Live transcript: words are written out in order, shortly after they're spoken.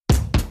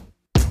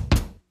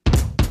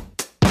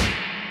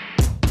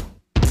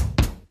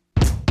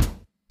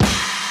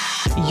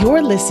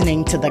You're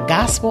listening to The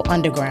Gospel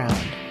Underground,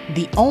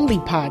 the only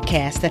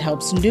podcast that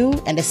helps new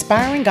and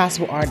aspiring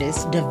gospel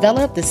artists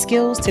develop the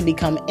skills to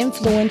become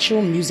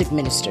influential music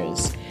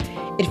ministers.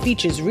 It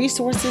features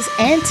resources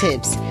and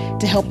tips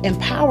to help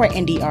empower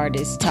indie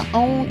artists to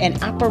own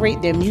and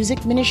operate their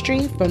music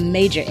ministry for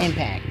major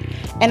impact.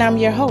 And I'm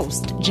your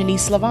host,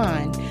 Janice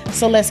Lavon.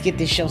 So let's get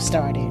this show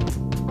started.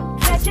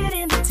 Catch it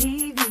in the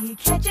TV,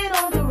 catch it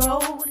on the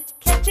road,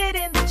 catch it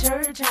in the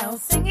church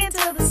house, singing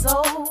to the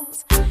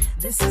souls.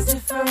 This is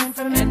different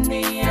from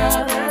any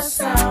other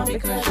sound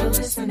because you're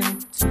listening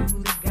to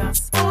the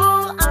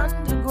Gospel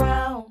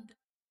Underground.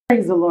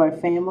 Praise the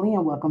Lord, family,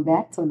 and welcome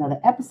back to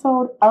another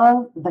episode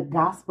of The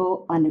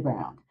Gospel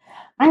Underground.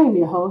 I am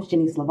your host,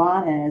 Janice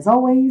Lavon, and as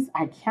always,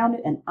 I count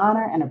it an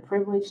honor and a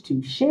privilege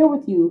to share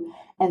with you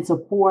and to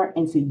pour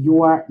into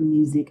your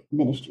music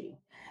ministry.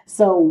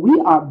 So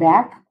we are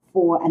back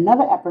for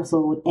another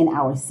episode in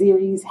our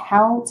series,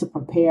 How to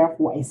Prepare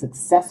for a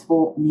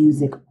Successful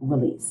Music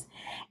Release.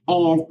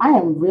 And I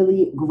am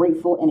really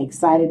grateful and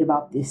excited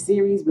about this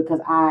series because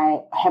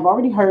I have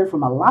already heard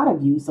from a lot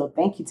of you, so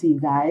thank you to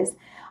you guys,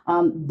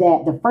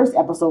 that the first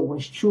episode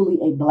was truly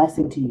a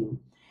blessing to you.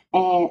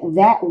 And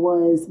that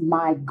was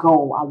my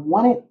goal. I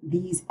wanted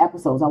these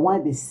episodes, I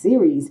wanted this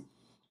series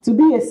to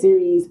be a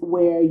series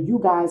where you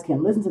guys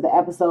can listen to the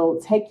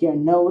episode, take your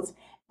notes,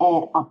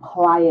 and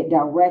apply it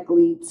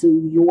directly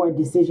to your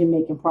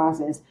decision-making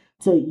process,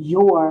 to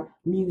your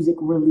music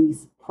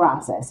release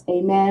process.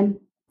 Amen.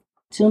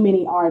 Too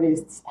many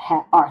artists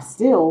are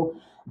still,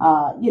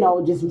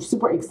 just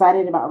super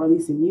excited about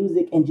releasing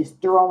music and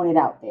just throwing it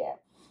out there.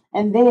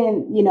 And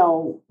then,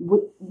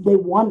 they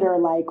wonder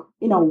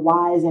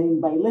why isn't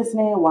anybody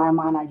listening? Why am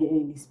I not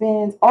getting any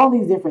spins? All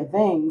these different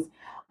things.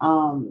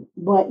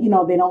 But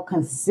they don't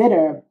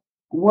consider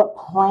what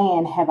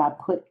plan have I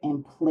put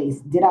in place?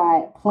 Did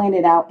I plan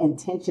it out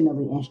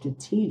intentionally and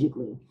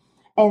strategically?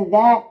 And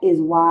that is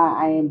why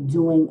I am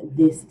doing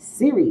this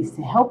series,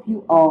 to help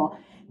you all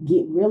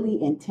get really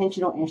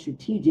intentional and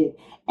strategic,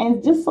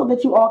 and just so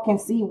that you all can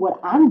see what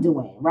I'm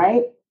doing,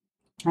 right?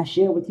 I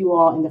shared with you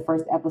all in the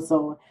first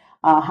episode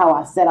how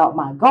I set out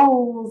my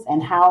goals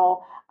and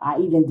how I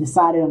even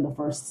decided on the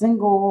first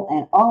single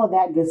and all of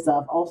that good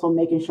stuff. Also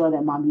making sure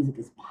that my music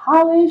is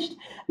polished,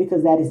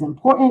 because that is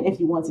important if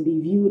you want to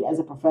be viewed as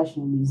a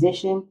professional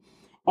musician.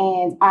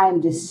 And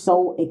I'm just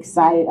so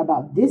excited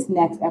about this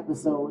next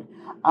episode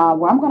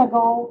where I'm going to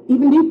go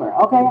even deeper.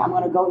 Okay, I'm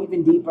going to go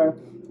even deeper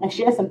and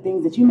share some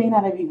things that you may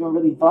not have even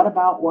really thought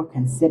about or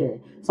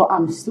considered. So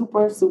I'm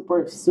super,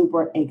 super,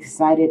 super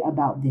excited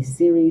about this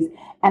series.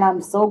 And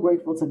I'm so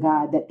grateful to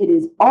God that it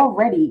is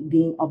already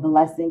being a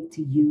blessing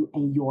to you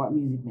and your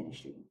music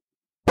ministry.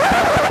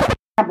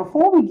 Now,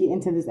 before we get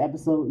into this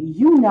episode,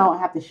 I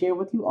have to share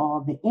with you all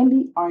the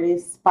Indie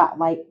Artist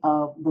Spotlight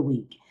of the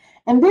Week.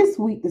 And this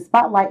week, the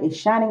spotlight is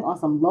shining on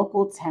some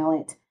local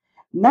talent,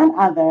 none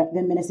other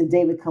than Minister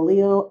David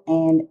Khalil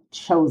and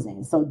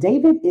Chosen. So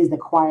David is the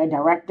choir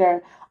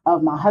director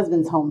of my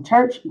husband's home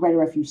church, Greater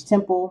Refuge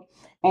Temple,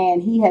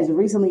 and he has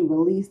recently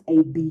released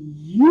a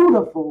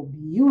beautiful,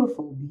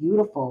 beautiful,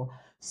 beautiful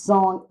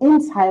song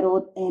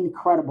entitled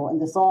Incredible. And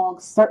the song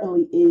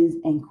certainly is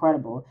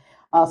incredible.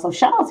 So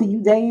shout out to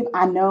you, Dave.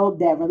 I know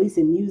that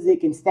releasing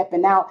music and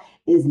stepping out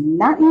is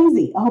not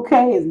easy.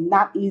 Okay, it's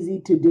not easy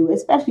to do,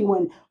 especially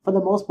when, for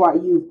the most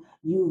part, you've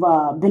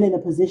been in a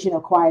position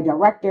of choir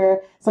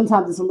director.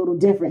 Sometimes it's a little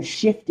different,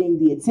 shifting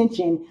the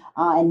attention,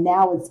 and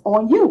now it's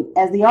on you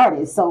as the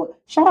artist. So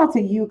shout out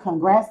to you.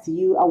 Congrats to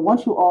you. I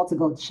want you all to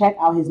go check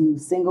out his new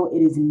single. It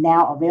is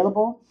now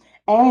available,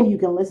 and you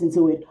can listen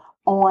to it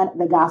on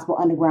the Gospel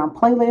Underground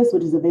playlist,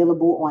 which is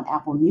available on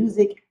Apple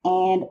Music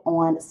and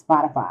on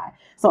Spotify.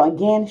 So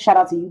again, shout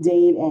out to you,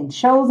 Dave and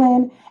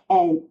Chosen,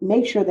 and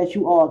make sure that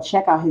you all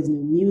check out his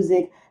new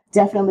music.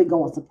 Definitely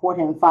go and support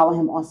him and follow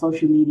him on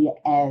social media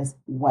as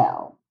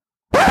well.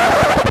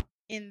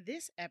 In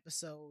this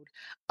episode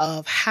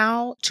of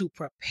How to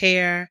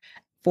Prepare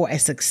for a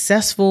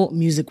Successful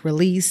Music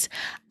Release,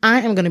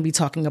 I am going to be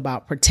talking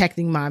about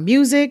protecting my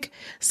music,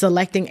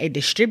 selecting a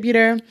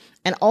distributor,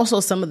 and also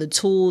some of the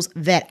tools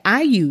that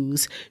I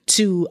use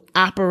to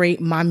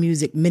operate my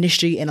music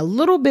ministry. And a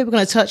little bit, we're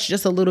going to touch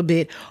just a little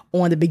bit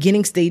on the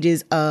beginning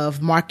stages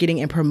of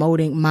marketing and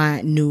promoting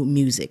my new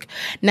music.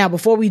 Now,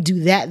 before we do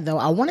that, though,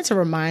 I wanted to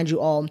remind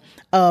you all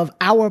of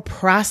our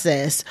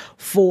process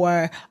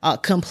for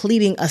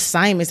completing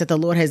assignments that the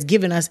Lord has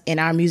given us in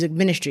our music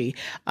ministry.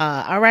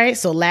 All right.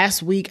 So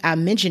last week I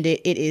mentioned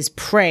it. It is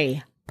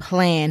pray,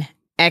 plan,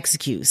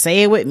 execute.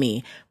 Say it with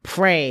me.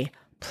 Pray,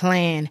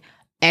 plan,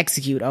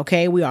 execute.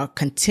 Okay. We are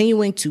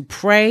continuing to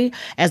pray.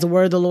 As the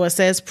word of the Lord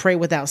says, pray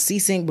without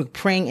ceasing. We're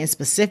praying in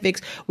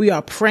specifics. We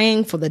are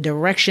praying for the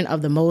direction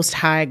of the Most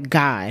High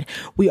God.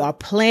 We are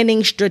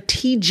planning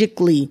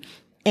strategically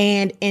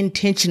and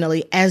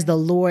intentionally as the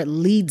Lord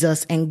leads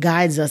us and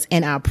guides us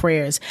in our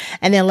prayers.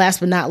 And then last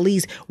but not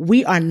least,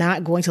 we are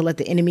not going to let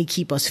the enemy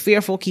keep us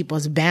fearful, keep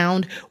us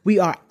bound. We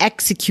are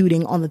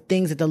executing on the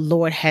things that the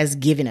Lord has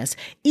given us,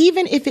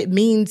 even if it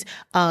means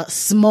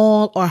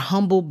small or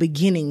humble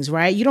beginnings,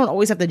 right? You don't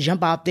always have to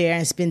jump out there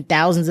and spend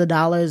thousands of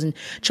dollars and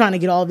trying to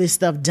get all this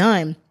stuff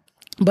done.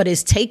 But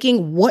it's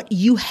taking what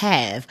you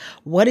have,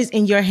 what is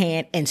in your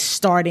hand, and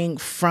starting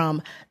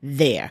from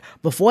there.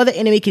 Before the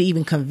enemy can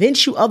even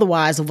convince you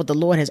otherwise of what the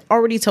Lord has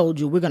already told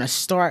you, we're going to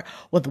start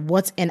with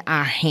what's in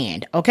our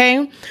hand,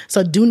 okay?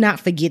 So do not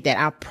forget that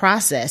our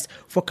process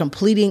for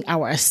completing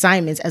our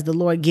assignments as the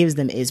Lord gives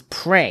them is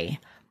pray,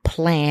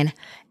 plan,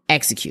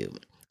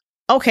 execute.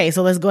 Okay,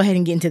 so let's go ahead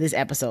and get into this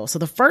episode. So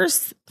the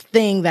first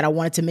thing that I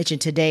wanted to mention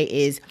today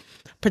is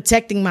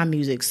protecting my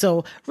music.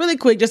 So really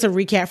quick, just a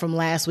recap from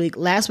last week.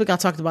 Last week, I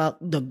talked about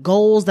the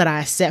goals that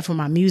I set for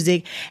my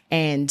music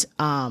and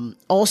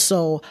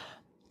also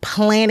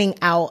planning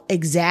out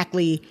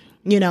exactly,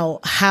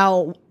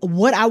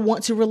 what I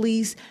want to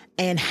release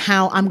and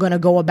how I'm going to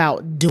go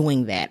about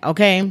doing that.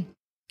 Okay.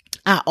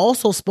 I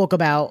also spoke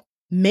about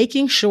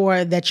making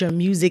sure that your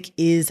music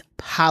is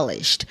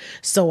polished.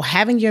 So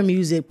having your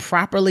music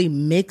properly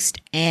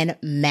mixed and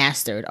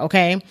mastered.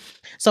 Okay.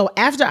 So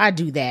after I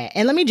do that,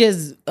 and let me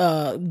just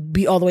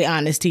be all the way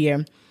honest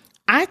here.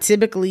 I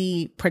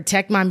typically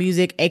protect my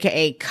music,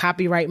 aka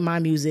copyright my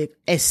music,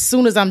 as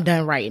soon as I'm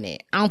done writing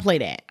it. I don't play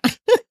that.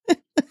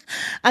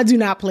 I do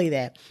not play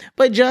that.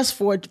 But just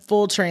for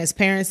full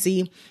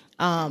transparency,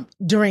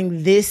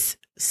 during this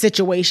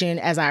situation,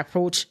 as I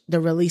approach the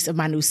release of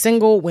my new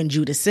single, When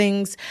Judah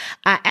Sings,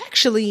 I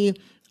actually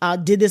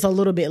did this a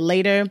little bit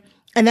later.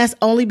 And that's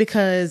only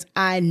because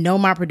I know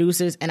my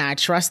producers and I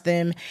trust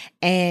them,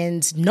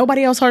 and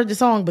nobody else heard the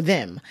song but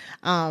them.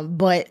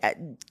 But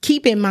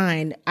keep in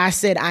mind, I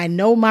said I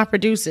know my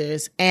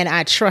producers and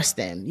I trust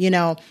them.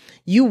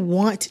 You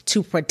want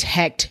to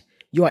protect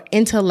your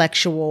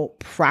intellectual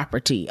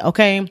property,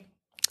 okay?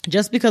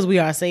 Just because we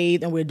are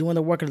saved and we're doing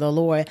the work of the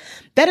Lord,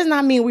 that does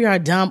not mean we are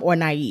dumb or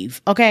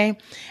naive, okay?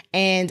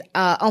 And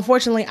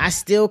unfortunately, I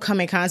still come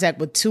in contact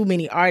with too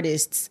many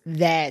artists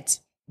that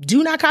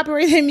do not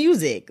copyright their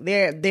music.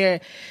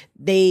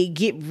 They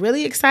get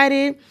really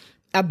excited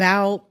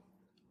about,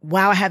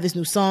 wow, I have this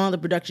new song, the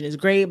production is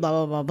great, blah,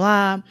 blah, blah,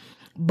 blah.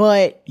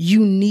 But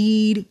you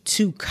need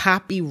to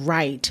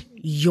copyright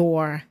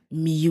your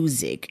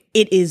music.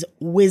 It is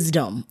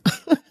wisdom,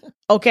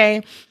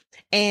 okay?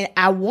 And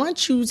I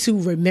want you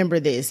to remember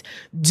this.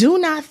 Do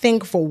not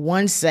think for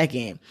 1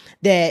 second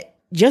that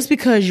just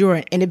because you're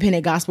an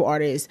independent gospel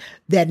artist,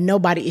 that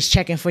nobody is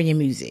checking for your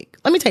music.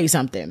 Let me tell you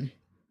something.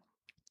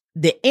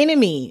 The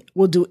enemy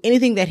will do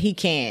anything that he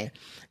can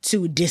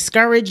to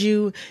discourage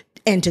you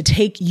and to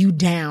take you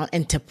down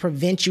and to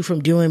prevent you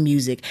from doing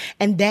music.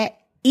 And that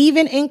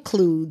even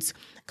includes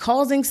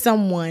causing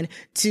someone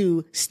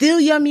to steal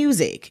your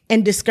music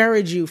and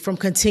discourage you from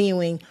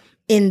continuing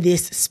in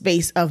this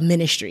space of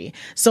ministry.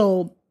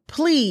 So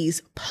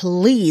please,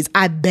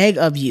 I beg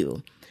of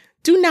you,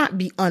 do not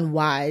be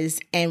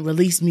unwise and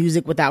release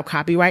music without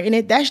copyrighting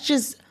it.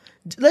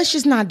 Let's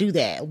just not do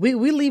that. We're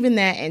leaving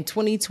that in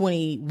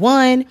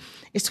 2021.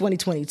 It's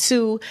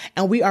 2022,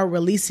 and we are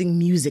releasing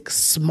music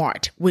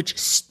smart, which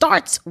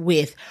starts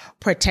with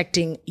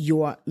protecting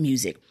your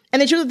music.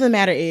 And the truth of the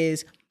matter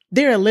is,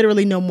 there are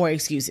literally no more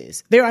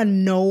excuses. There are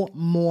no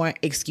more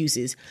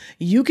excuses.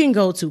 You can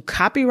go to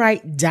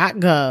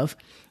copyright.gov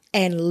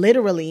and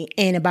literally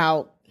in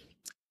about,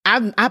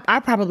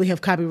 I probably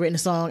have copywritten a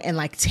song in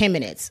like 10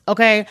 minutes.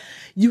 Okay.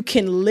 You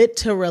can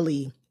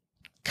literally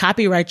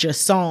copyright your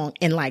song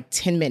in like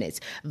 10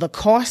 minutes. The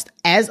cost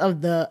as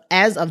of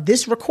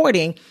this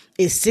recording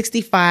is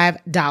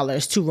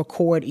 $65 to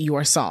record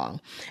your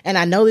song. And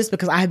I know this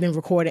because I have been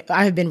recording and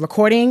I have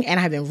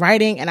been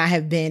writing and I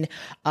have been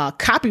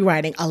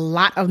copywriting a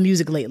lot of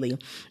music lately.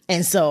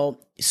 And so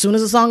as soon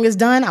as the song is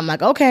done, I'm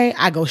like, okay,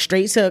 I go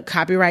straight to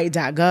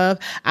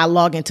copyright.gov. I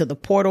log into the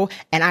portal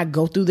and I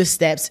go through the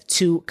steps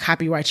to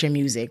copyright your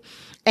music.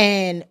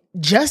 And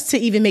just to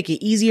even make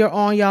it easier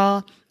on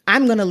y'all,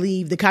 I'm going to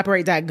leave the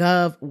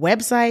copyright.gov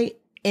website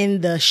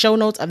in the show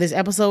notes of this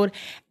episode.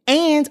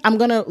 And I'm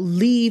going to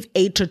leave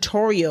a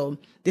tutorial.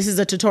 This is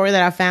a tutorial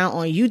that I found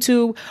on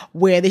YouTube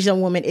where this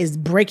young woman is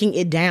breaking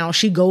it down.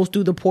 She goes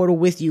through the portal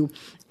with you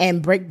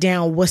and break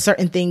down what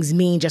certain things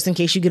mean, just in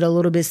case you get a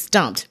little bit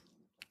stumped.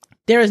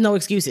 There is no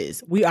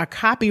excuses. We are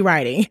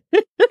copywriting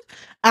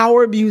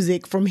our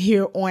music from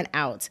here on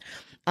out.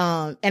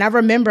 And I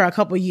remember a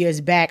couple years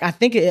back, I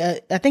think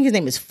his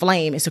name is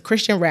Flame. It's a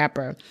Christian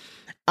rapper.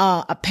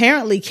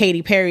 Apparently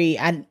Katy Perry,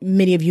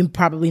 many of you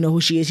probably know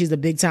who she is. She's a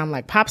big time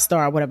like pop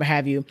star or whatever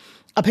have you.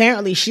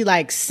 Apparently she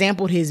like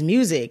sampled his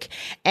music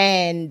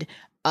and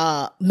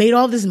made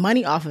all this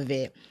money off of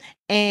it.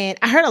 And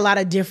I heard a lot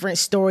of different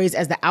stories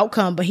as the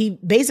outcome, but he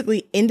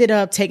basically ended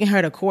up taking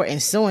her to court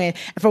and suing.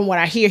 And from what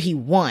I hear, he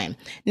won.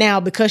 Now,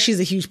 because she's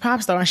a huge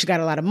pop star and she got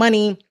a lot of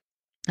money,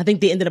 I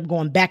think they ended up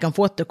going back and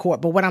forth to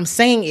court. But what I'm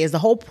saying is the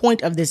whole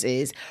point of this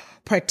is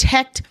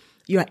protect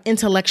your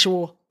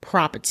intellectual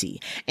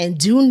property. And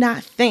do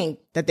not think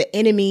that the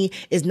enemy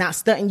is not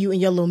stunting you in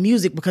your little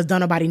music because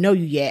don't nobody know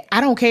you yet.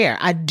 I don't care.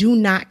 I do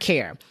not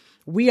care.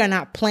 We are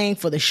not playing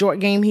for the short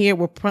game here.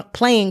 We're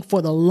playing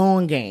for the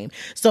long game.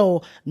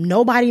 So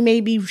nobody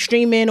may be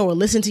streaming or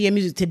listening to your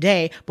music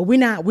today, but we're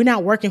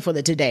not working for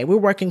the today. We're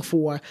working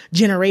for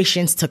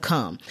generations to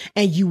come.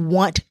 And you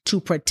want to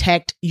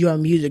protect your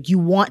music. You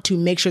want to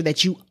make sure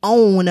that you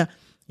own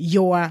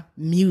your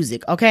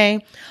music.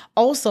 Okay.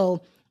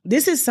 Also,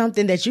 this is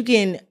something that you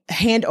can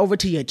hand over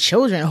to your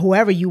children,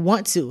 whoever you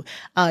want to.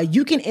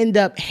 You can end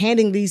up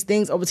handing these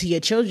things over to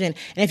your children.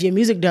 And if your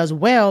music does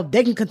well,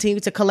 they can continue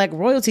to collect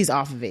royalties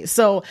off of it.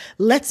 So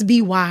let's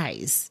be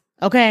wise.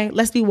 Okay.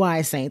 Let's be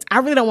wise, saints. I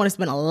really don't want to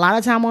spend a lot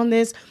of time on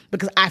this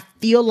because I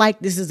feel like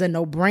this is a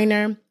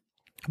no-brainer.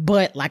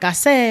 But like I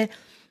said,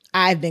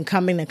 I've been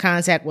coming in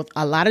contact with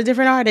a lot of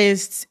different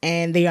artists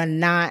and they are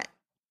not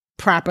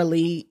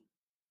properly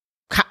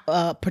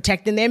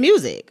protecting their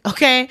music.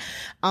 Okay.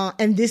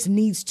 And this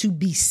needs to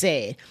be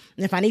said.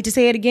 And if I need to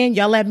say it again,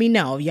 y'all let me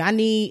know. If y'all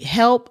need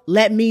help,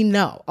 let me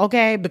know.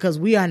 Okay. Because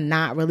we are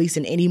not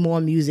releasing any more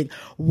music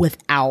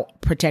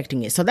without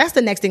protecting it. So that's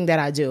the next thing that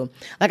I do.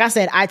 Like I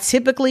said, I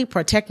typically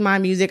protect my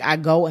music. I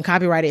go and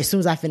copyright it as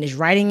soon as I finish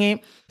writing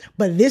it.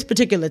 But this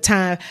particular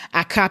time,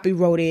 I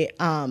copywrote it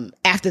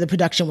after the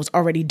production was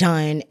already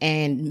done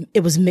and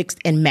it was mixed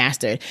and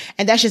mastered.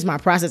 And that's just my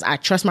process. I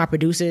trust my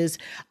producers.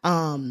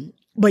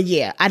 But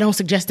yeah, I don't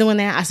suggest doing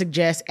that. I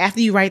suggest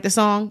after you write the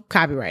song,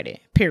 copyright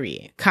it,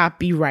 period.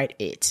 Copyright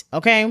it.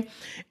 Okay.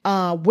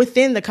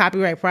 Within the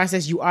copyright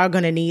process, you are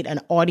going to need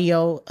an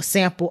audio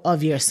sample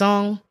of your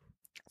song.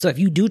 So if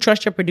you do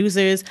trust your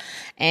producers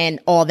and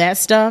all that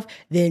stuff,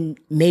 then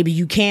maybe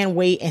you can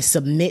wait and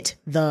submit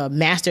the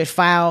mastered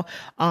file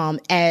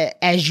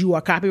as you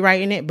are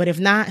copywriting it. But if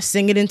not,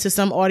 sing it into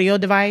some audio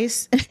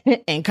device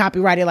and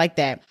copyright it like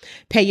that.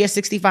 Pay your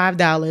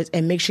 $65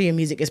 and make sure your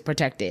music is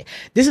protected.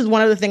 This is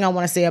one other thing I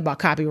want to say about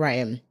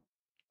copywriting.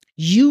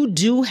 You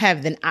do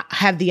have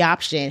the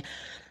option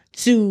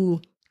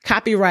to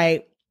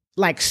copyright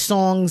like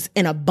songs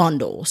in a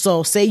bundle.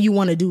 So say you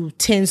want to do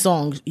 10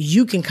 songs,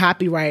 you can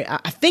copyright,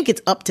 I think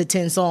it's up to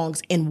 10 songs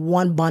in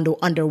one bundle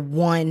under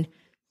one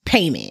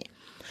payment.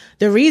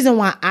 The reason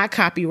why I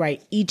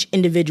copyright each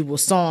individual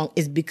song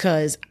is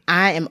because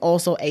I am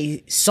also a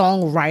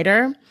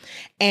songwriter.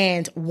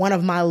 And one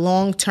of my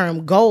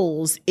long-term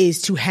goals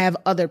is to have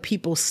other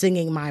people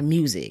singing my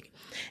music.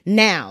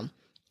 Now,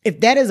 if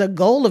that is a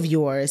goal of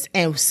yours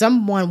and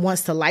someone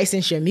wants to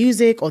license your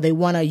music or they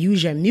want to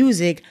use your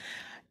music,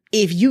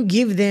 if you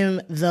give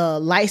them the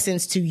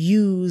license to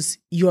use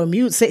your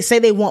music, say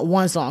they want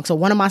one song. So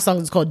one of my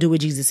songs is called Do What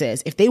Jesus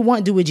Says. If they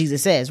want Do What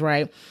Jesus Says,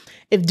 right?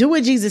 If Do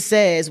What Jesus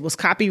Says was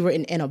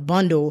copywritten in a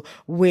bundle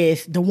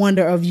with The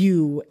Wonder of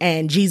You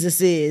and Jesus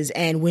Is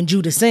and When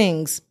Judah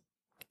Sings,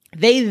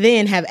 they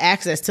then have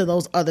access to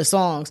those other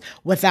songs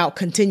without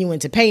continuing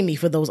to pay me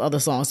for those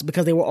other songs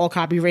because they were all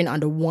copywritten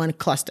under one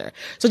cluster.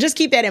 So just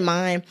keep that in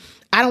mind.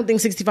 I don't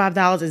think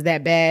 $65 is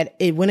that bad.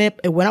 It went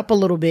up a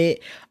little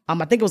bit.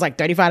 I think it was like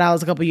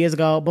 $35 a couple years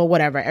ago, but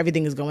whatever.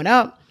 Everything is going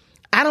up.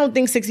 I don't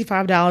think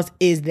 $65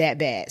 is that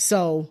bad.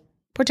 So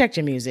protect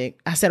your music.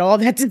 I said all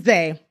that to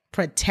say,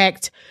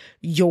 protect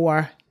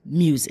your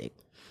music.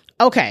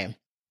 Okay.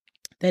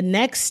 The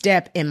next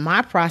step in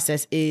my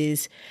process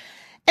is,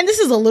 and this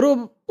is a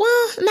little,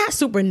 well, not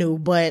super new,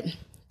 but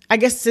I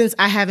guess since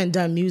I haven't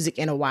done music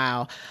in a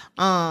while,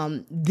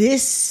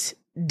 this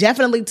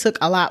definitely took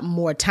a lot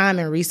more time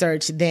and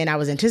research than I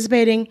was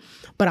anticipating,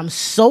 but I'm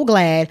so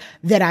glad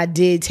that I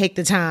did take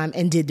the time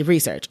and did the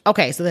research.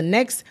 Okay, so the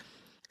next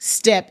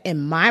step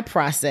in my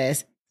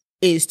process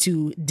is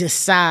to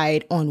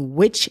decide on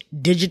which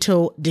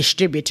digital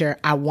distributor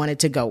I wanted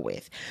to go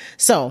with.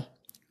 So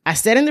I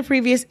said in the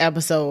previous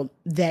episode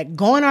that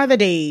gone are the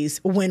days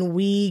when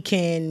we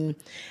can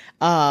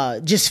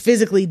just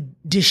physically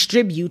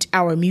distribute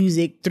our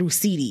music through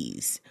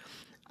CDs.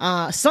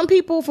 Some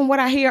people, from what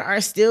I hear, are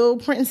still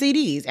printing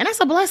CDs, and that's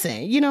a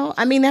blessing. You know,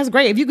 I mean, that's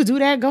great. If you could do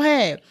that, go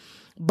ahead.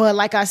 But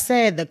like I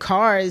said, the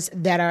cars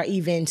that are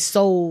even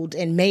sold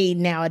and made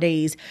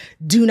nowadays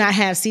do not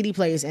have CD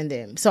players in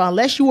them. So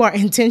unless you are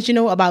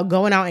intentional about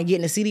going out and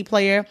getting a CD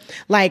player,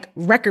 like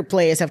record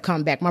players have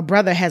come back. My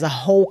brother has a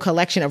whole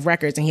collection of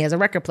records and he has a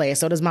record player.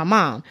 So does my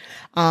mom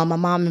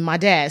and my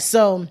dad.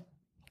 So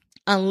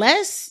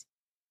unless,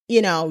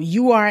 you know,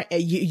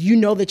 you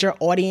know that your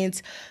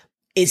audience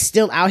is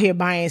still out here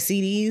buying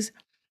CDs,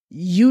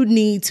 you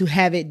need to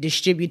have it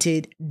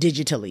distributed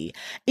digitally.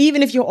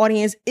 Even if your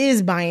audience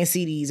is buying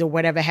CDs or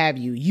whatever have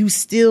you, you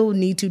still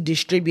need to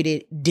distribute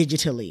it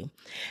digitally.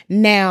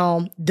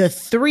 Now,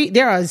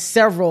 there are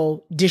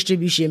several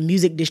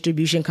music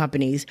distribution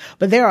companies,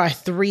 but there are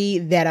three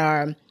that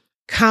are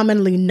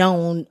commonly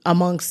known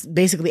amongst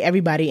basically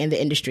everybody in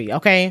the industry.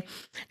 Okay.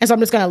 And so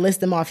I'm just going to list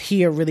them off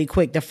here really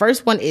quick. The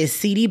first one is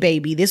CD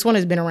Baby. This one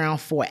has been around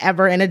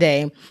forever and a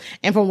day.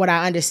 And from what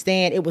I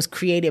understand, it was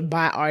created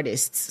by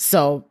artists.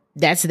 So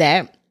that's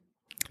that.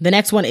 The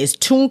next one is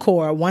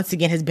TuneCore. Once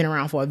again, has been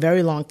around for a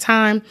very long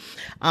time,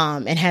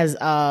 and has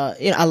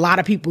a lot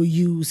of people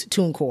use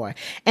TuneCore.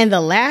 And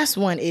the last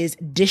one is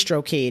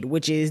DistroKid,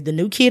 which is the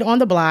new kid on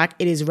the block.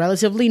 It is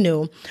relatively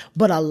new,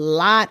 but a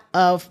lot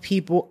of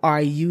people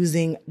are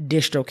using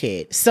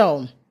DistroKid.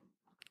 So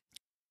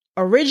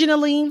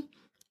originally,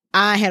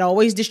 I had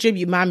always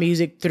distributed my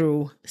music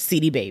through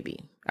CD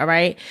Baby. All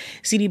right.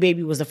 CD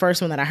Baby was the first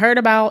one that I heard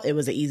about. It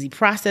was an easy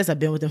process. I've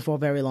been with them for a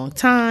very long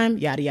time,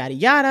 yada, yada,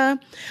 yada.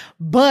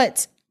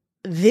 But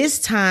this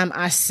time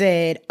I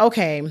said,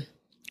 okay,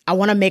 I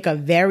want to make a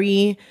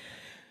very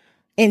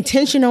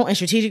intentional and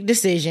strategic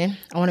decision.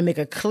 I want to make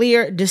a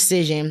clear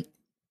decision.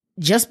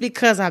 Just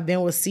because I've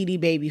been with CD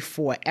Baby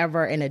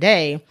forever and a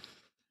day,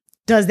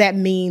 does that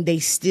mean they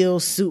still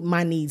suit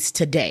my needs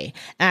today?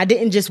 And I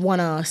didn't just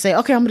want to say,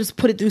 okay, I'm going to just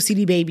put it through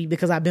CD Baby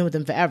because I've been with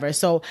them forever.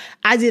 So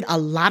I did a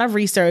lot of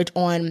research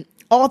on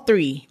all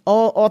three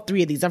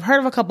of these. I've heard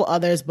of a couple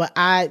others, but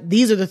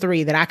these are the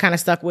three that I kind of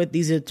stuck with.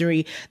 These are the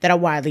three that are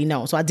widely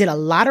known. So I did a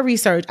lot of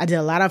research. I did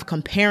a lot of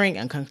comparing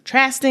and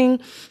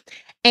contrasting,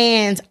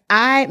 and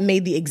I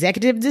made the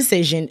executive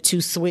decision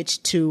to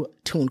switch to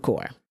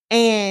TuneCore.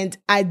 And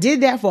I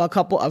did that for a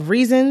couple of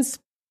reasons.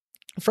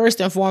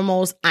 First and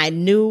foremost, I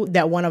knew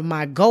that one of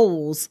my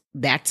goals,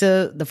 back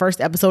to the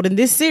first episode in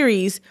this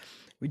series,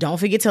 don't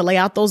forget to lay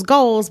out those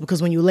goals,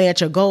 because when you lay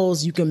out your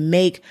goals, you can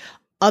make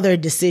other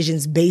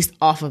decisions based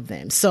off of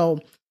them. So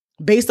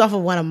based off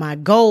of one of my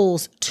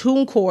goals,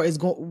 TuneCore is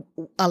going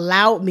to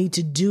allow me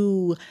to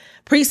do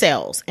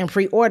pre-sales and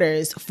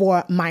pre-orders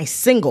for my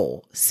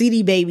single.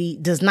 CD Baby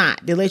does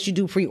not. They let you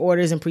do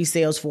pre-orders and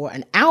pre-sales for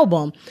an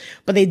album,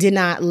 but they did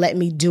not let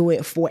me do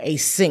it for a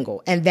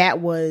single. And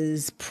that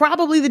was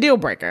probably the deal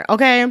breaker.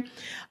 Okay.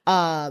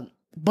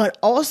 But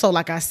also,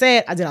 like I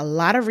said, I did a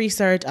lot of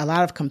research, a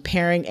lot of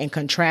comparing and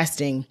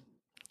contrasting,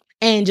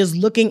 and just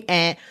looking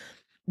at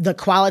the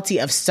quality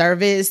of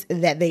service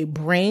that they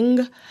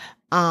bring.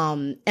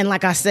 And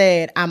like I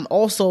said, I'm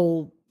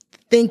also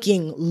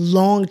thinking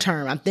long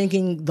term. I'm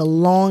thinking the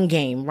long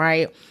game,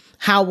 right?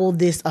 How will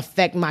this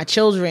affect my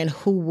children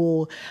who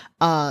will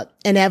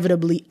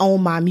inevitably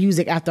own my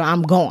music after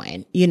I'm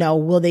gone? You know,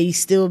 will they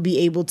still be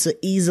able to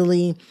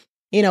easily,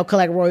 you know,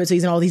 collect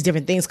royalties and all these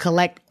different things,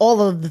 collect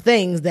all of the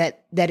things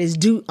that is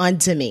due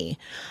unto me?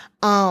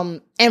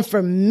 And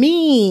for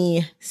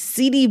me,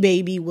 CD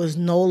Baby was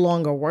no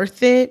longer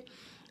worth it.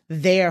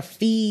 Their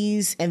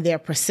fees and their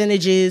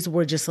percentages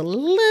were just a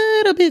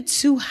little bit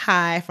too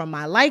high for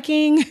my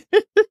liking.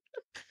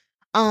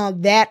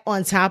 That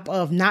on top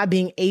of not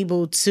being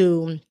able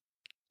to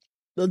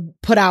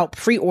put out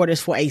pre-orders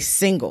for a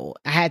single.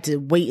 I had to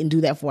wait and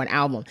do that for an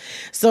album.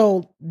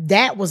 So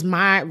that was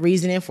my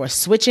reasoning for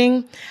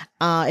switching.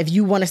 If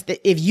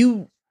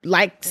you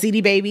like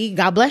CD Baby,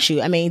 God bless you.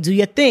 I mean, do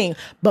your thing.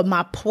 But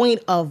my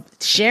point of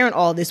sharing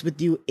all this with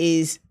you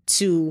is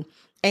to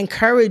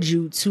encourage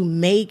you to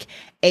make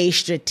a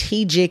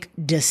strategic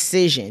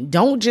decision.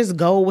 Don't just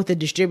go with a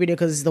distributor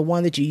because it's the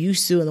one that you're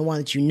used to and the one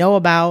that you know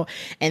about,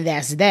 and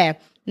that's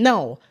that.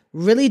 No,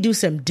 really do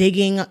some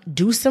digging,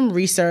 do some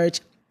research,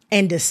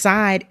 and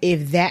decide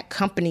if that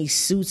company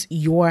suits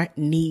your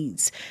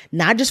needs,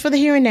 not just for the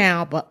here and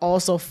now, but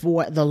also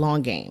for the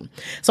long game.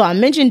 So I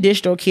mentioned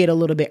DistroKid a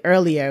little bit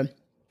earlier,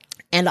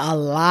 and a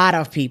lot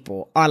of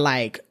people are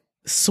like,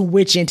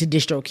 switch into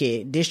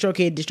DistroKid.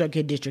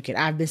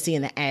 I've been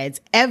seeing the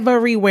ads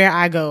everywhere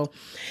I go.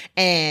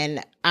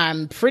 And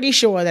I'm pretty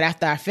sure that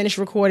after I finish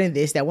recording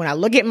this, that when I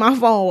look at my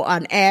phone,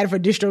 an ad for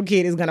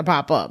DistroKid is going to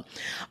pop up.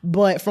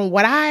 But from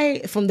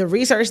the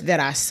research that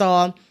I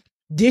saw,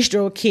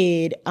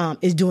 DistroKid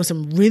is doing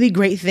some really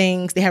great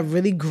things. They have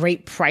really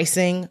great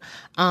pricing.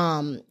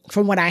 From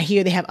what I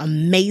hear, they have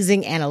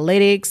amazing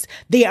analytics.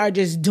 They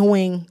just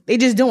doing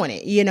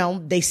it. You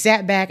know, they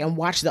sat back and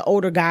watched the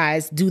older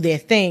guys do their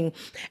thing,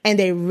 and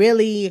they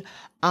really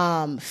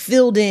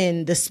filled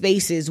in the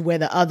spaces where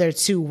the other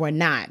two were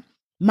not.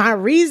 My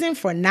reason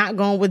for not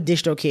going with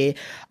DistroKid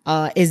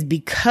is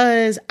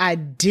because I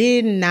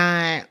did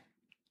not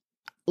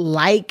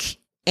like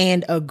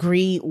and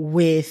agree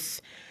with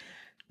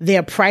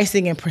their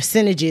pricing and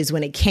percentages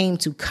when it came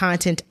to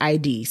Content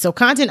ID. So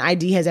Content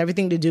ID has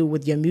everything to do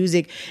with your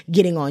music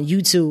getting on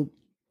YouTube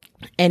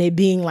and it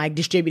being like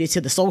distributed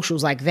to the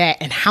socials like that,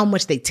 and how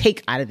much they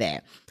take out of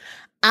that.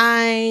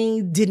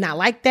 I did not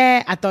like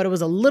that. I thought it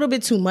was a little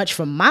bit too much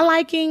for my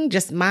liking,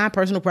 just my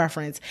personal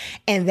preference.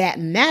 And that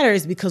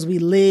matters because we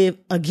live,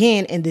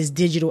 again, in this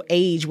digital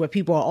age where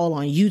people are all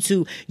on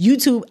YouTube.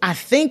 YouTube, I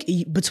think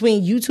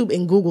between YouTube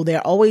and Google,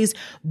 they're always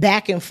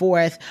back and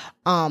forth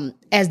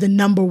as the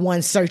number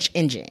one search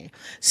engine.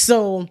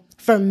 So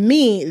for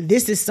me,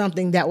 this is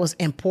something that was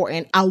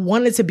important. I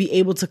wanted to be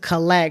able to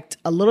collect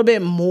a little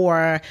bit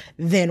more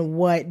than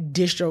what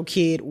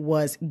DistroKid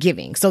was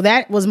giving. So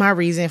that was my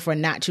reason for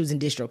not choosing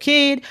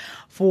DistroKid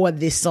for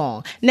this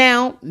song.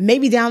 Now,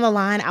 maybe down the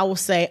line, I will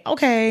say,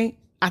 okay,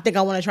 I think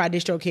I want to try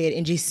DistroKid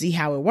and just see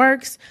how it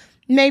works.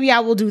 Maybe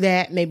I will do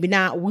that. Maybe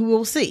not. We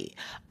will see.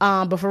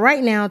 But for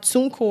right now,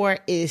 TuneCore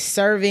is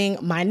serving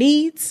my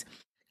needs.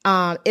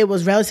 It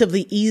was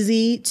relatively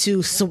easy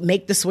to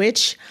make the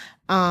switch.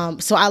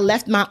 So I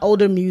left my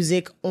older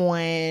music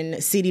on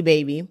CD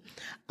Baby.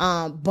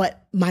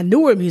 But my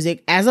newer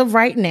music, as of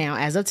right now,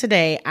 as of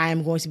today, I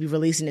am going to be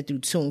releasing it through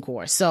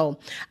TuneCore. So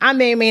I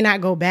may or may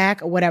not go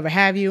back or whatever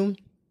have you.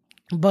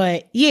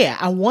 But yeah,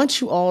 I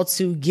want you all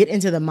to get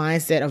into the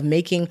mindset of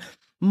making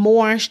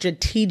more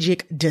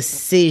strategic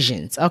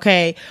decisions.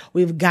 Okay.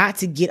 We've got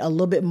to get a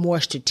little bit more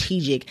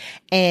strategic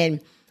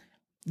and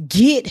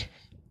get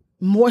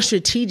more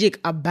strategic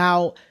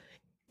about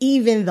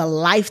even the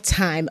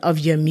lifetime of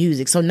your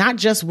music. So not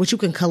just what you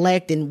can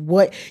collect and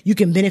what you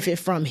can benefit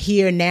from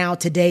here, now,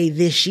 today,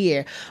 this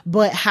year,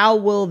 but how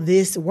will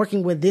this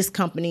working with this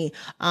company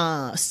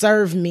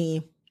serve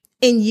me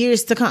in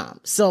years to come?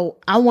 So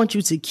I want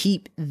you to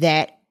keep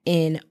that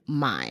in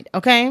mind.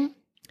 Okay.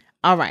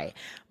 All right.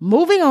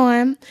 Moving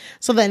on.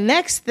 So the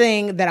next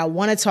thing that I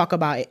want to talk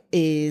about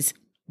is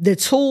the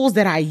tools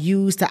that I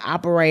use to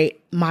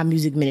operate my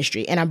music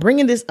ministry. And I'm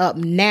bringing this up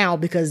now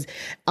because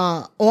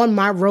on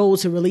my road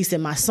to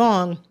releasing my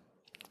song,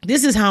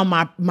 this is how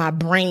my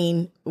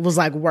brain was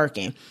like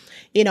working.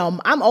 You know,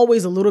 I'm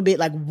always a little bit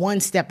like one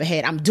step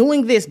ahead. I'm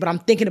doing this, but I'm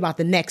thinking about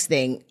the next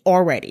thing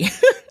already.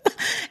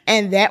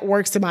 And that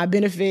works to my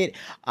benefit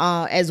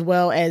as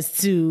well as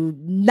to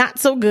not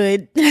so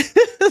good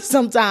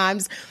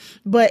sometimes.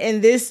 But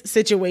in this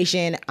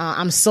situation,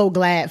 I'm so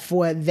glad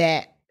for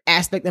that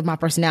aspect of my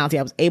personality.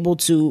 I was able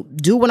to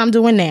do what I'm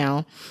doing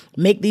now,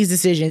 make these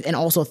decisions, and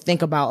also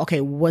think about,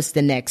 okay, what's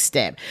the next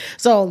step?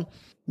 So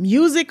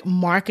music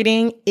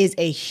marketing is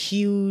a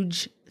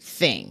huge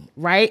thing,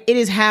 right? It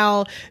is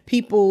how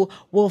people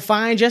will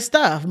find your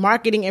stuff.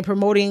 Marketing and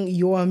promoting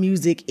your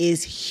music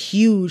is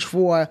huge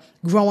for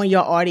growing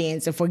your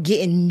audience and for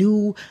getting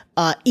new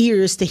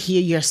ears to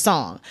hear your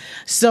song.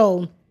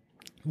 So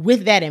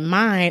with that in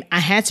mind, I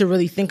had to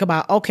really think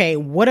about, okay,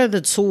 what are the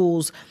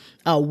tools?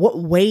 What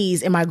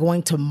ways am I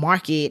going to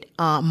market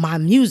my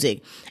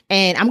music?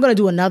 And I'm going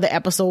to do another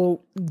episode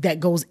that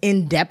goes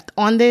in depth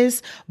on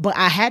this, but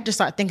I had to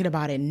start thinking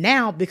about it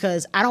now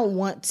because I don't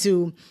want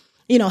to,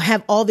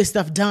 have all this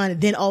stuff done,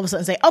 then all of a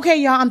sudden say, okay,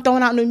 y'all, I'm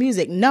throwing out new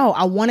music. No,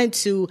 I wanted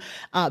to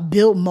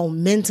build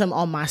momentum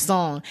on my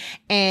song.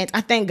 And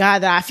I thank God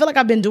that I feel like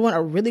I've been doing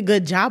a really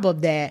good job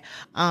of that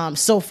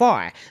so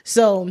far.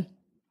 So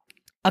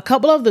a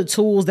couple of the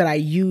tools that I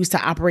use to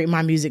operate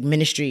my music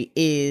ministry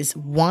is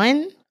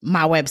one,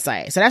 my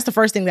website. So that's the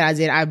first thing that I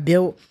did. I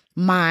built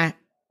my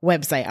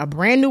website, a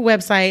brand new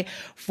website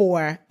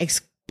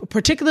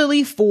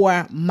particularly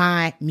for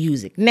my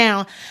music.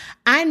 Now,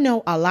 I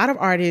know a lot of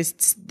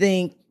artists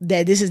think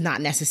that this is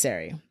not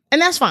necessary,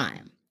 and that's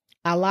fine.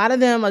 A lot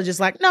of them are just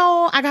like,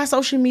 no, I got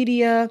social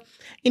media.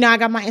 I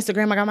got my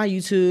Instagram, I got my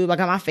YouTube, I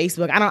got my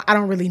Facebook. I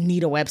don't really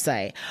need a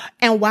website.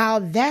 And while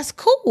that's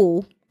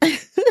cool,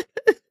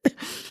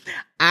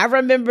 I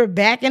remember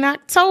back in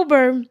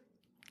October,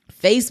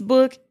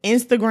 Facebook,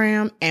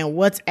 Instagram, and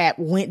WhatsApp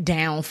went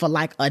down for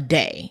like a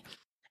day.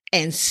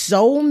 And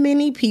so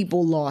many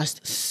people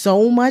lost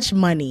so much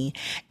money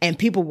and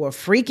people were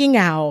freaking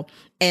out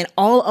and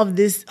all of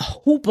this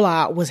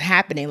hoopla was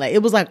happening. Like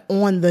it was like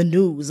on the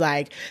news,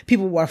 like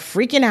people were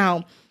freaking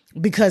out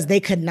because they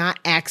could not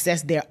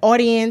access their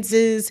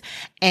audiences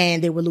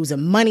and they were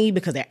losing money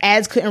because their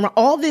ads couldn't run.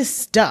 All this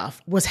stuff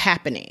was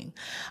happening.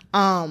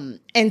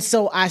 And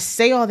so I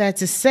say all that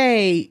to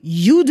say,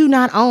 you do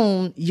not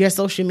own your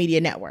social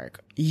media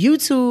network.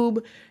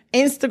 YouTube,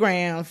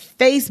 Instagram,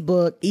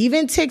 Facebook,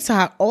 even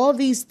TikTok, all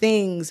these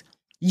things,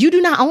 you do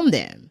not own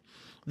them.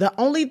 The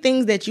only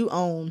things that you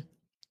own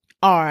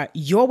are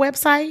your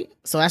website.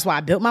 So that's why I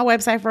built my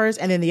website first.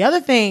 And then the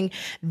other thing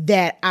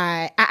that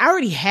I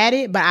already had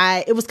it,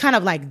 but it was kind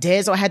of like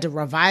dead, so I had to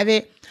revive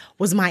it,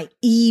 was my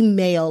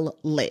email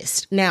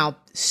list. Now,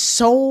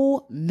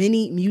 so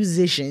many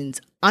musicians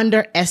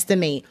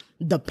underestimate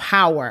the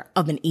power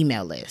of an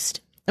email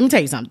list. Let me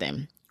tell you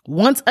something.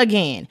 Once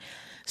again,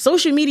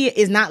 social media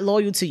is not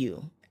loyal to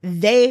you.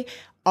 They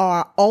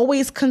are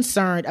always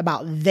concerned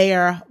about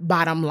their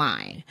bottom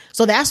line.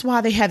 So that's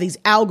why they have these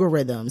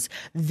algorithms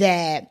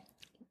that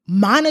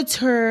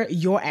monitor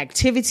your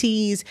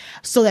activities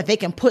so that they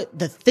can put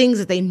the things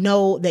that they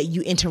know that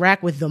you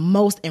interact with the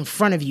most in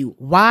front of you.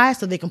 Why?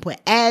 So they can put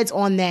ads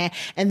on that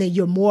and then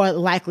you're more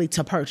likely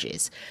to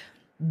purchase.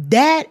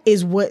 That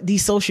is what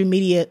these social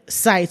media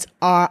sites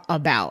are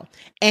about.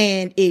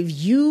 And if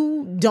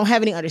you don't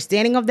have any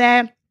understanding of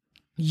that,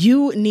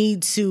 you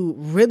need to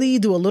really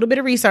do a little bit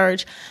of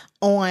research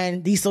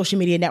on these social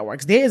media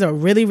networks. There is a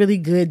really, really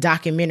good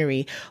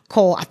documentary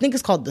I think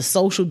it's called The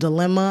Social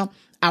Dilemma.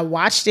 I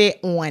watched it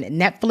on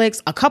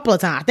Netflix a couple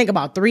of times, I think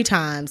about 3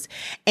 times,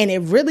 and it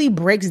really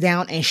breaks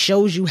down and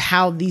shows you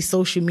how these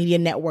social media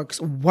networks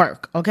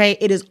work. Okay.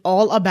 It is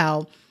all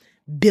about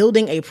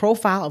building a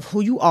profile of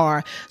who you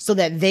are so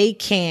that they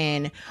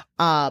can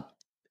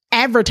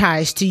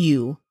advertise to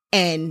you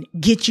and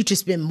get you to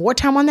spend more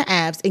time on the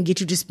apps and get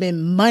you to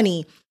spend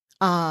money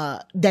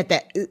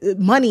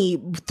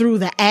money through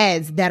the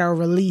ads that are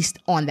released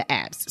on the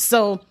apps.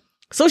 So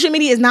social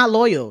media is not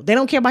loyal. They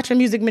don't care about your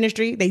music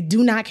ministry. They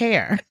do not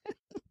care.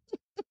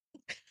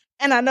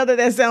 And I know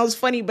that sounds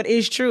funny, but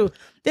it's true.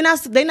 They're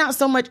not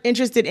so much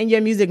interested in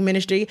your music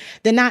ministry.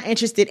 They're not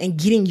interested in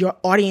getting your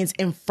audience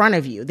in front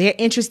of you. They're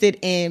interested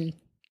in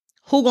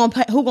who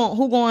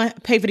gonna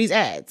pay for these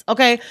ads.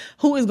 Okay.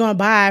 Who is gonna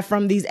buy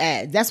from these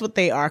ads? That's what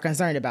they are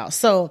concerned about.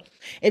 So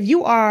if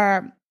you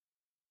are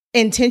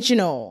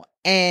intentional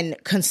and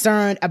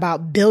concerned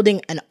about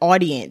building an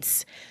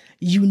audience,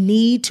 you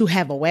need to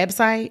have a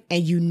website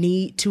and you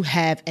need to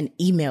have an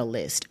email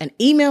list. An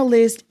email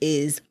list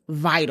is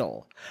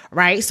vital,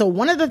 right? So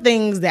one of the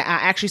things that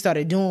I actually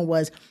started doing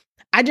was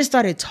I just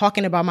started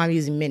talking about my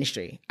music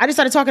ministry. I just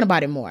started talking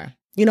about it more.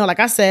 Like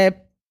I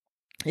said,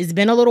 it's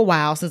been a little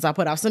while since I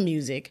put out some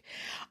music.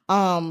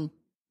 So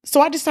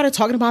I just started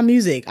talking about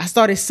music. I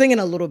started singing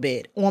a little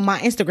bit on my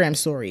Instagram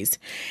stories.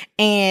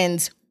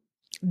 And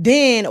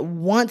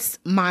then once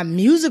my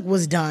music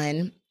was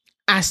done,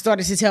 I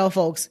started to tell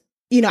folks,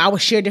 I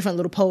would share different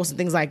little posts and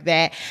things like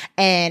that.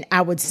 And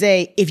I would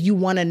say, if you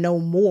want to know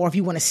more, if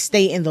you want to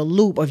stay in the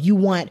loop, or if you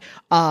want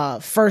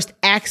first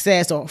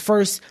access or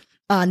first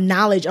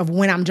knowledge of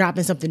when I'm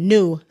dropping something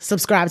new,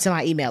 subscribe to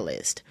my email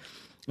list.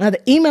 Now,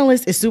 the email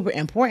list is super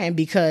important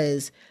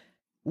because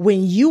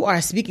when you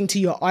are speaking to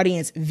your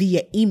audience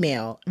via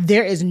email,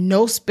 there is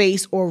no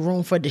space or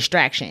room for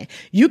distraction.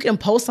 You can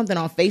post something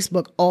on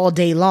Facebook all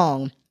day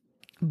long,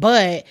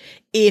 but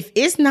if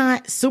it's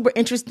not super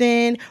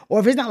interesting, or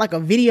if it's not like a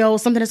video,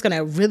 something that's going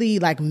to really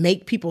like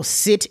make people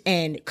sit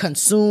and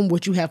consume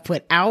what you have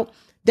put out,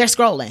 they're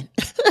scrolling.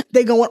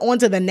 They're going on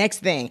to the next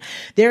thing.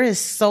 There is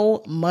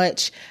so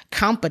much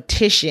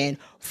competition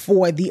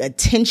for the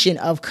attention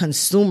of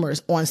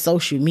consumers on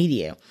social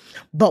media.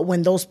 But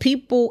when those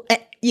people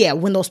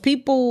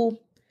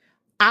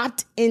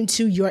opt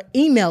into your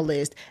email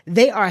list,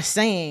 they are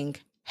saying,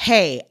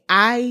 hey,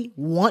 I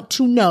want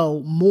to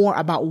know more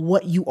about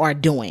what you are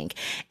doing,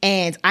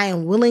 and I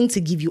am willing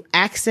to give you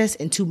access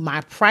into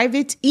my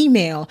private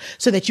email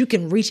so that you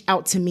can reach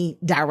out to me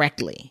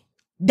directly.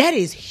 That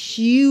is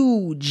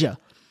huge.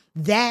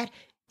 That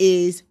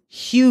is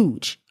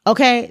huge.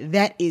 Okay,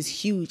 that is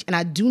huge. And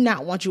I do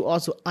not want you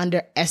all to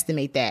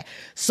underestimate that.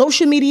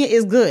 Social media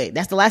is good.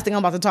 That's the last thing I'm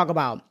about to talk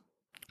about.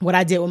 What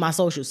I did with my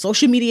socials.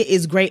 Social media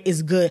is great,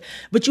 is good,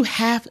 but you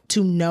have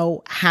to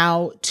know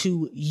how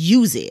to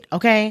use it.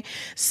 Okay.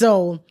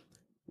 So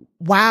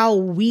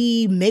while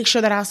we make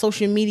sure that our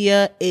social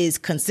media is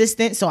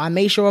consistent, so I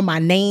made sure my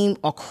name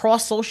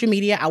across social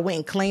media, I went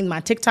and claimed my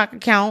TikTok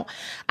account.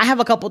 I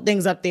have a couple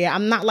things up there.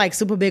 I'm not like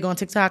super big on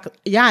TikTok.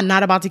 Y'all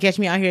not about to catch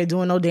me out here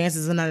doing no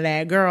dances and none of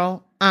that,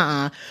 girl.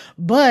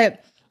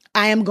 But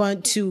I am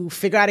going to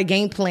figure out a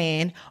game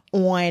plan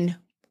on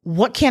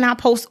what can I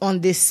post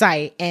on this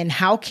site and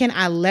how can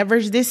I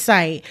leverage this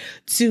site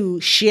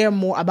to share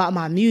more about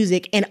my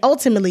music and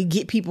ultimately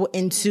get people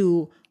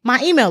into my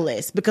email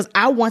list, because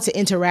I want to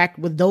interact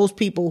with those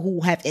people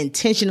who have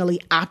intentionally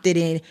opted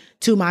in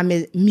to my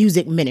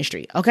music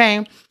ministry.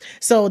 Okay.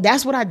 So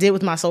that's what I did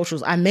with my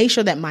socials. I made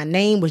sure that my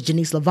name was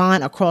Janice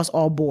Levon across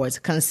all boards.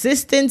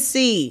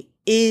 Consistency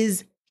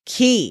is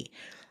key.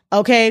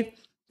 Okay.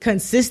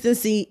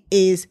 Consistency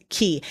is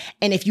key.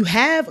 And if you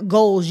have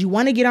goals, you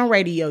want to get on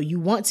radio, you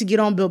want to get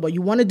on Billboard,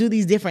 you want to do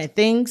these different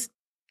things,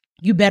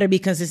 you better be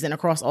consistent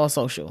across all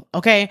social.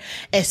 Okay.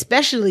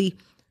 Especially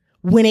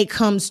when it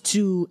comes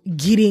to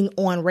getting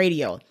on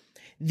radio.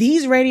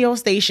 These radio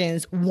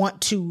stations want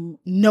to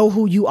know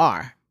who you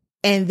are,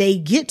 and they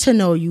get to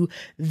know you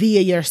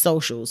via your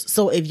socials.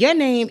 So if your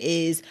name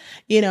is,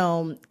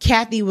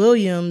 Kathy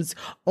Williams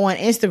on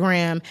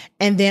Instagram,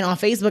 and then on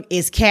Facebook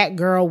is Cat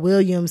Girl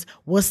Williams,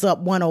 What's Up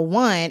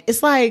 101,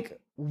 it's like,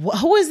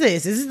 who is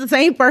this? Is this the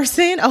same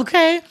person?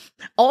 Okay.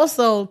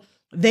 Also,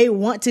 they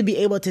want to be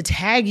able to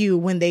tag you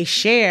when they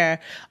share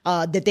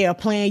that they are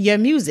playing your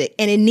music,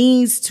 and it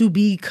needs to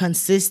be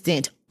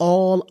consistent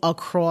all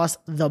across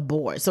the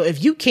board. So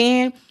if you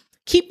can,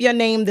 keep your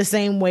name the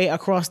same way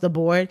across the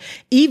board,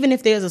 even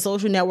if there's a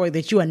social network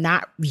that you are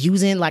not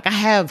using. Like I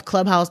have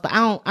Clubhouse, but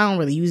I don't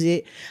really use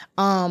it.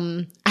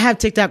 I have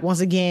TikTok.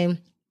 Once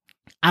again,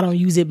 I don't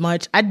use it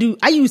much. I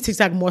use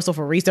TikTok more so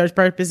for research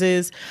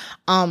purposes.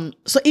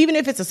 So even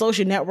if it's a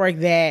social network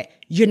that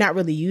you're not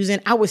really using,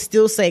 I would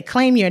still say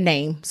claim your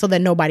name so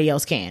that nobody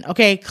else can.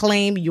 Okay.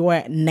 Claim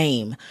your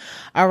name.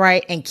 All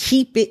right. And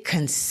keep it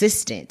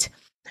consistent.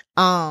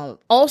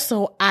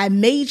 Also, I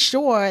made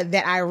sure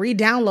that I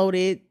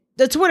re-downloaded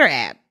the Twitter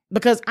app,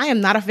 because I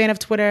am not a fan of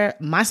Twitter.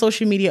 My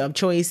social media of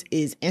choice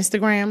is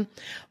Instagram,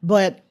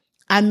 but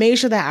I made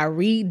sure that I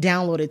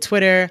re-downloaded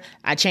Twitter.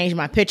 I changed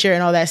my picture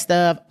and all that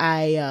stuff.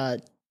 I,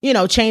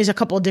 changed a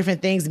couple of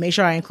different things to make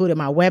sure I included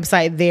my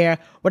website there,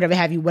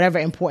 whatever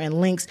important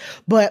links.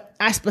 But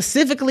I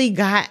specifically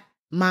got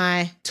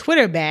my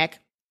Twitter back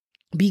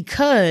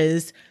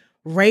because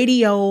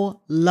radio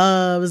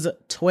loves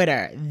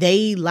Twitter.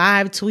 They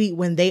live tweet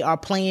when they are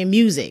playing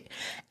music,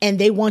 and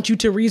they want you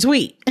to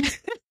retweet.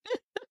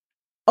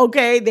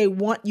 Okay, they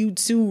want you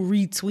to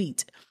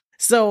retweet.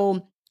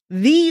 So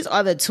these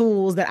are the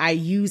tools that I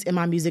use in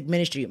my music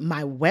ministry.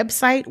 My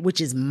website, which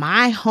is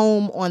my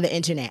home on the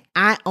internet.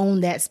 I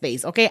own that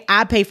space. Okay.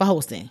 I pay for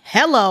hosting.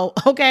 Hello.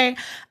 Okay.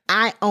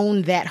 I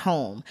own that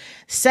home.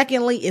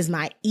 Secondly is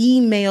my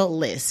email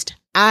list.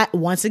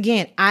 Once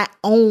again, I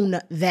own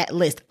that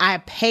list. I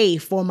pay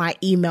for my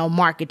email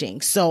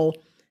marketing. So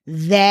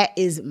that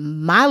is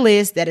my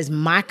list. That is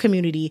my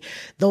community.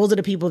 Those are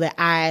the people that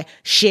I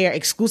share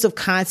exclusive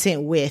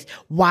content with.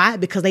 Why?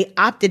 Because they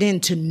opted in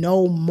to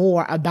know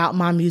more about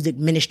my music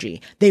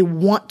ministry. They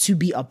want to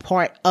be a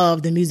part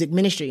of the music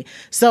ministry.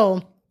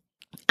 So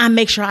I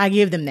make sure I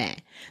give them that.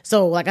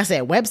 So like I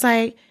said,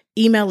 website,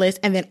 email list,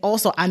 and then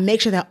also I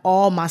make sure that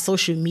all my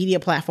social media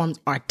platforms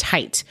are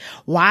tight.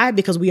 Why?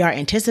 Because we are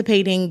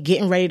anticipating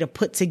getting ready to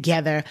put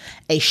together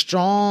a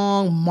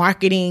strong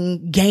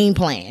marketing game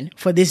plan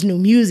for this new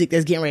music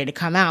that's getting ready to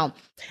come out.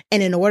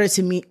 And in order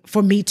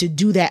for me to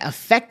do that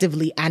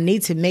effectively, I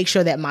need to make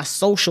sure that my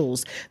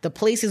socials, the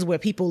places where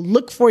people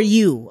look for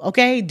you,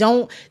 okay?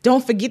 Don't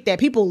forget that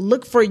people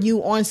look for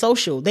you on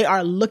social. They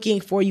are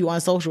looking for you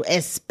on social,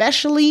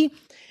 especially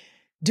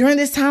during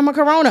this time of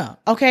Corona.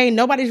 Okay.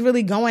 Nobody's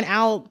really going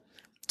out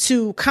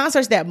to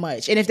concerts that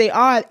much. And if they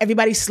are,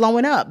 everybody's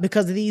slowing up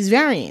because of these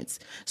variants.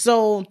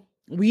 So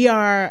we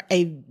are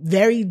a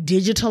very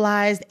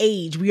digitalized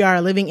age. We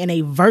are living in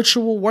a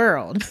virtual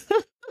world.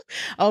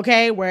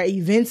 Okay. Where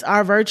events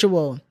are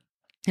virtual.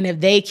 And if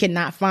they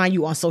cannot find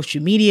you on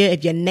social media,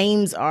 if your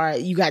names are,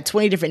 you got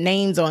 20 different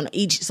names on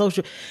each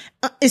social,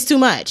 it's too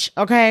much.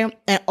 Okay.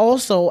 And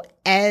also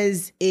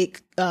as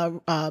it,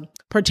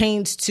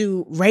 pertains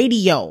to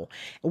radio,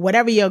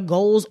 whatever your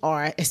goals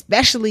are,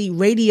 especially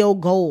radio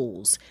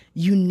goals,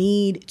 you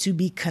need to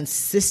be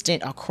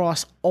consistent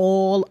across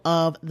all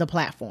of the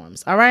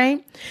platforms. All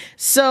right.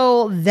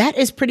 So that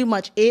is pretty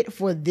much it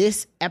for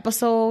this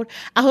episode.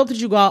 I hope that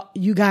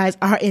you guys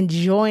are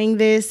enjoying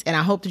this, and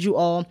I hope that you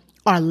all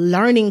are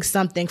learning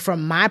something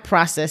from my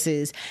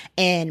processes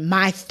and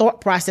my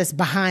thought process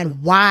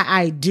behind why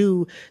I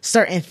do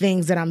certain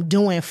things that I'm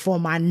doing for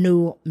my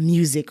new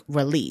music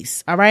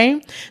release. All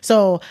right.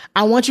 So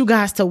I want you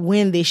guys to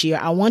win this year.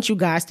 I want you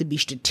guys to be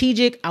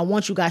strategic. I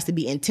want you guys to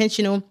be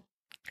intentional.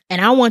 And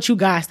I want you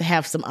guys to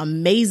have some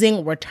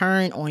amazing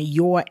return on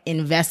your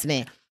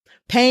investment.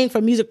 Paying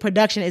for music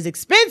production is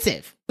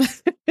expensive.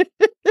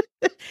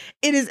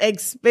 It is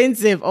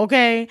expensive,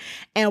 okay?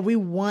 And we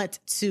want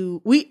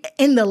people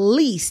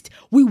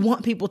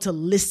to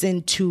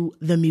listen to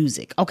the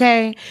music,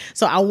 okay?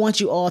 So I want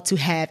you all to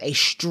have a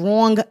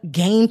strong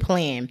game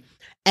plan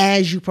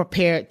as you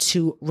prepare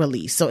to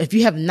release. So if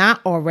you have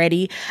not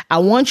already, I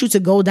want you to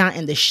go down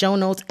in the show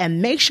notes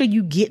and make sure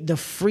you get the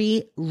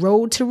free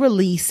road to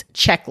release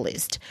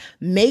checklist.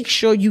 Make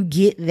sure you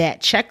get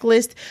that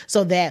checklist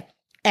so that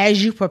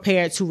as you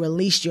prepare to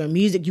release your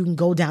music, you can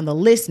go down the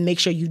list, make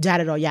sure you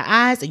dotted all your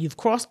I's and you've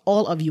crossed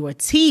all of your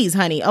T's,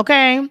 honey.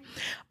 Okay.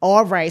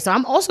 All right. So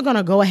I'm also going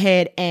to go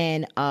ahead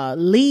and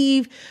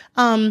leave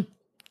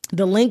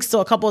the links to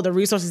a couple of the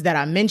resources that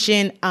I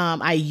mentioned.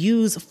 I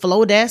use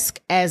Flowdesk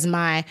as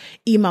my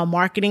email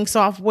marketing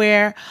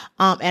software.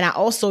 And I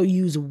also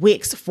use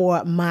Wix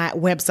for my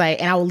website,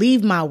 and I will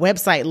leave my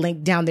website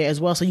link down there as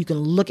well, so you can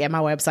look at my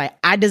website.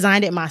 I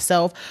designed it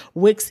myself.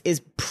 Wix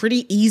is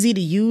pretty easy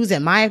to use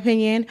in my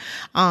opinion.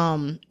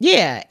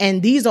 Yeah.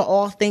 And these are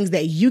all things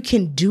that you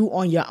can do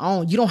on your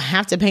own. You don't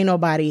have to pay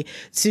nobody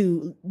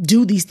to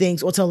do these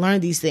things or to learn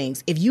these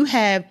things. If you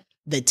have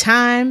the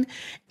time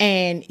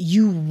and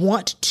you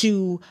want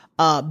to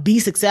be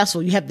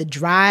successful, you have the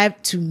drive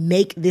to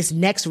make this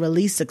next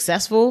release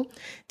successful,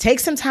 take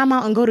some time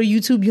out and go to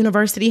YouTube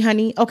University,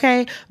 honey.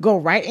 Okay. Go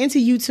right into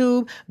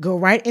YouTube, go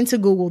right into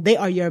Google. They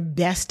are your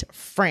best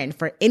friend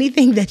for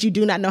anything that you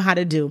do not know how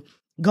to do.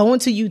 Go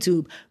into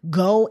YouTube,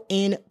 go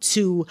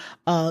into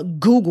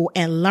Google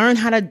and learn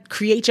how to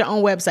create your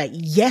own website.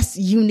 Yes,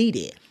 you need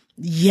it.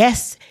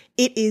 Yes,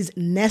 it is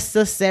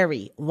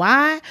necessary.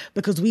 Why?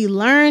 Because we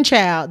learn,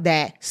 child,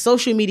 that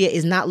social media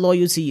is not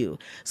loyal to you.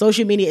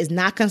 Social media is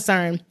not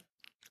concerned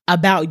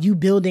about you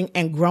building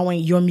and growing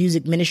your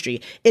music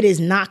ministry. It is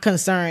not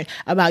concerned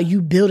about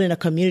you building a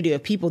community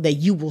of people that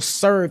you will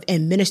serve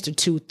and minister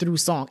to through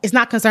song. It's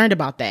not concerned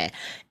about that.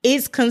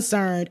 It's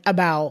concerned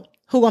about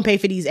who gonna pay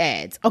for these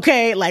ads.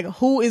 Okay. Like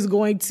who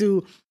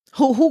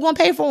gonna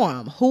pay for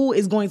them? Who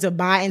is going to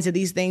buy into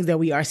these things that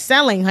we are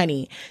selling,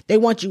 honey? They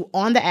want you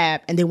on the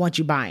app and they want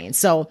you buying.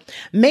 So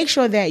make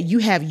sure that you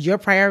have your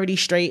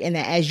priorities straight, and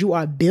that as you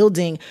are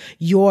building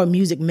your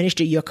music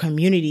ministry, your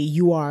community,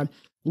 you are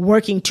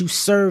working to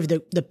serve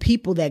the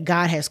people that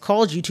God has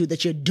called you to,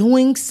 that you're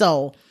doing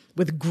so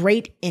with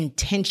great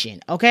intention.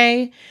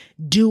 Okay.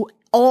 Do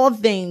all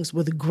things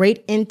with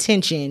great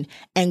intention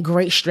and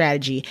great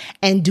strategy.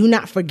 And do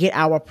not forget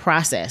our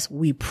process.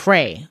 We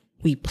pray,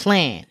 we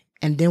plan,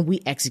 and then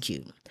we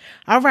execute.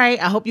 All right.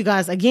 I hope you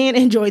guys again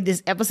enjoyed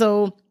this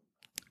episode.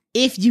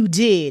 If you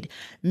did,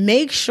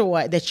 make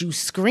sure that you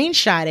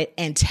screenshot it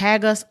and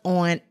tag us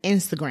on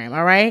Instagram.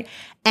 All right.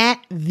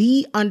 At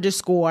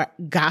 _gospel_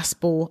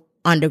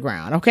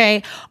 Underground.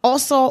 Okay.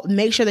 Also,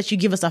 make sure that you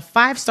give us a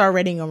 5-star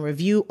rating and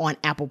review on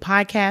Apple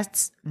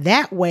Podcasts.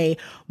 That way,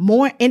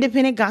 more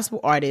independent gospel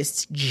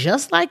artists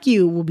just like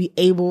you will be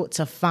able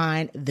to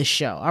find the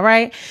show. All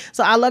right.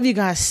 So I love you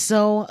guys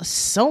so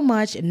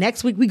much.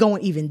 Next week, we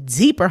going even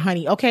deeper,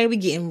 honey. Okay. We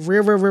getting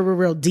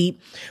real deep.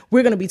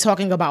 We're going to be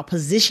talking about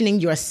positioning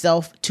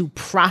yourself to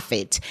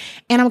profit.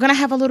 And I'm going to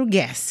have a little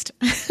guest.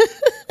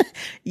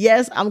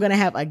 Yes, I'm going to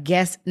have a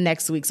guest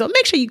next week. So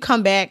make sure you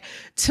come back,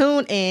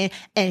 tune in,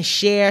 and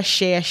share,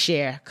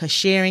 because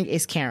sharing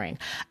is caring.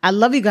 I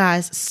love you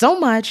guys so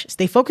much.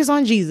 Stay focused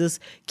on Jesus.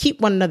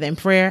 Keep one another in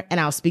prayer, and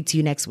I'll speak to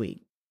you next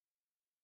week.